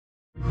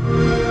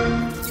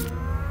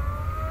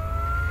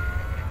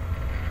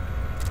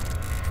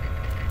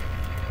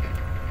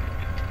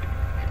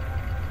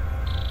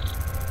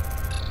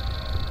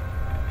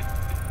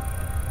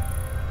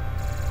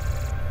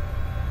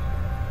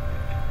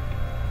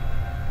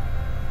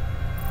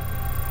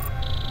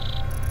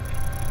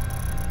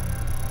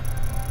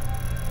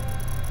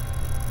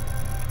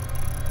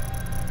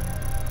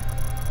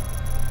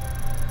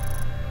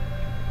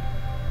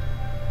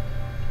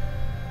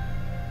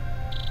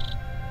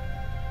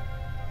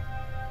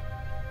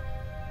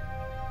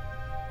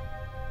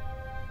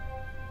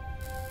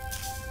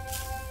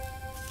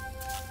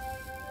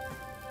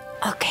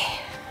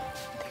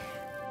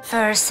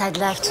First, I'd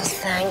like to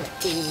thank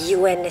the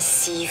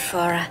UNSC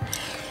for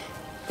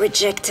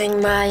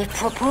rejecting my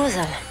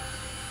proposal.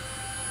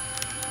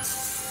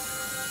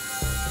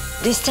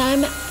 This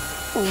time,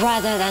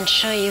 rather than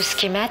show you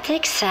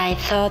schematics, I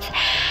thought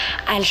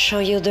I'll show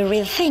you the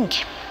real thing.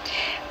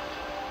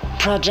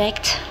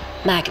 Project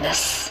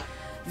Magnes.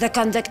 The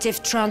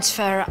conductive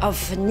transfer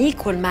of an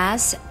equal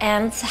mass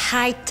and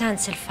high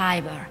tensile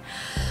fiber,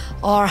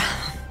 or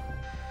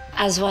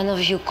as one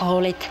of you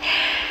call it,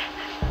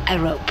 a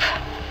rope.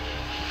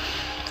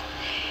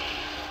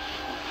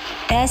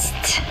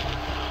 Test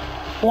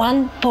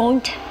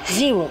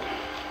 1.0.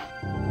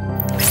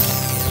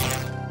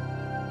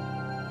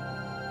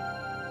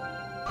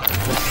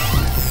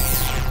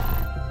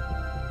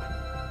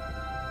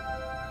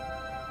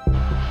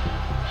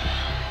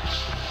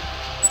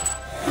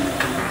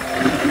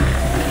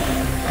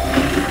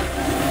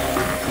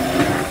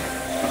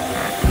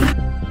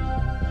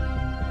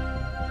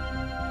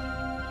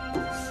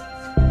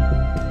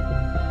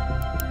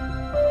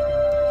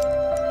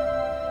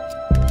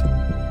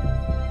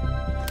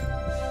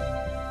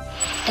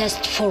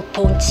 Test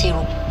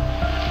 4.0.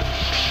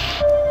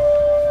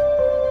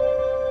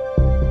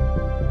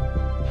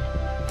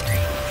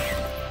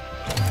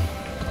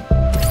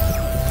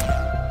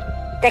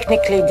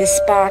 Technically, this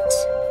part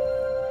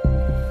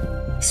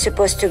is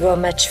supposed to go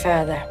much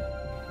further.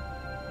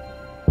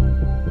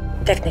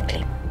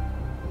 Technically.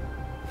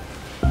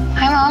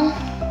 Hi, Mom.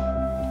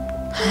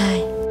 Hi.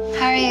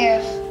 How are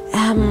you?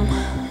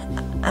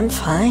 I'm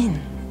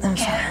fine. I'm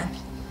fine.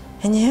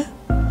 And you?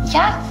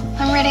 Yeah,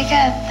 I'm really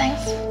good,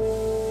 thanks.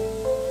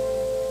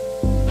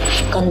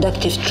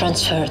 Conductive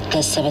transfer,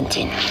 test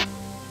 17.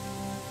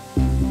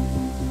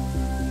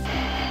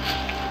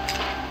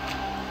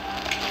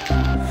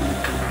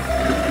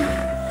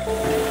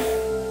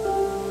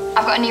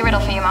 I've got a new riddle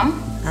for you,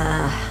 Mum.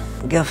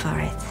 Go for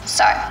it.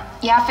 So,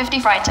 you have 50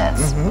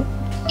 freighters.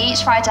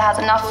 Each freighter has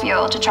enough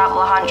fuel to travel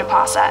 100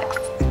 parsecs.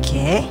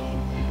 Okay.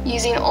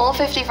 Using all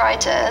 50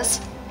 freighters,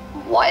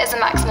 what is the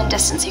maximum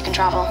distance you can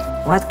travel?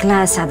 What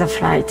class are the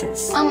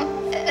freighters?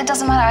 It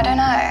doesn't matter, I don't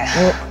know.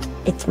 Well,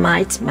 it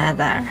might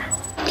matter.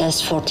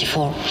 Test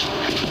 44.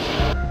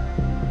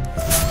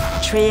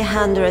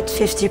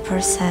 350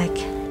 per sec.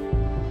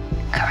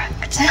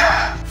 Correct.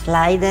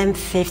 Fly them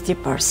 50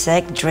 per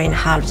sec, drain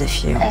half the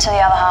fuel. Until the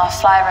other half,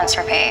 fly, rinse,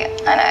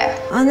 repeat. I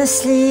know.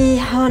 Honestly,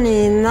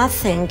 honey,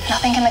 nothing.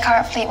 Nothing in the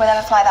current fleet will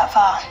ever fly that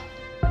far.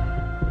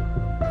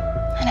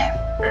 I know.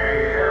 A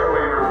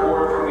harrowing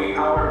report from the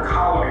outer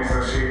colonies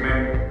this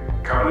evening.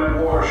 Covenant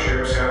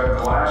warships have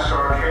glassed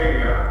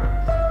Arcadia.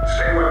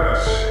 Stay with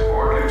us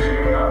for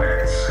continuing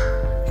updates.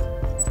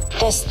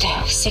 Test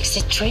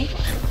 63.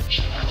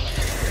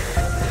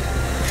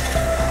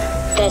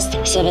 Test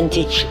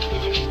 70.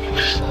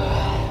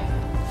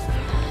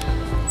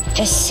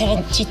 Test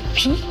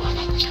 72.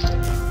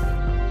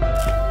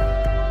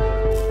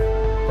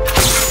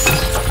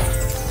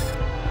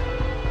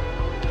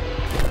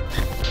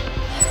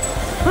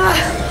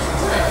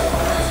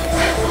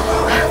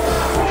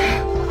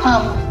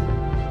 Mom,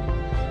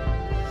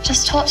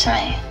 just talk to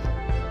me.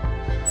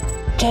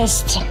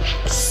 Test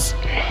 78.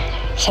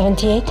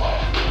 70.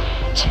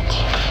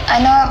 I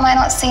know it might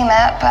not seem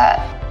it, but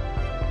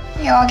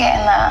you're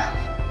getting there.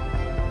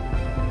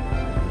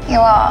 You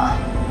are.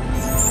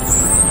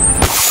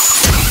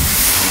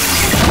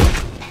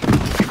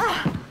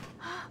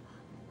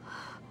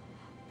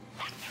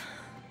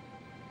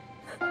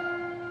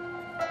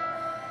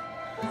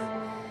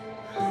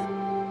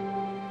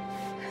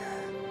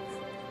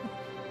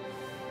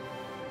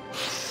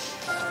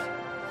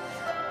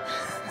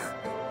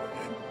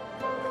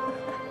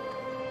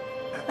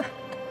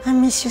 I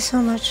miss you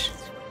so much.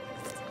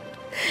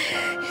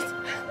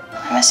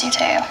 I miss you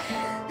too.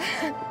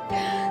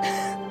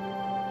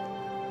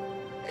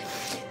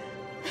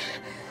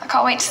 I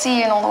can't wait to see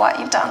you and all the work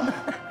you've done.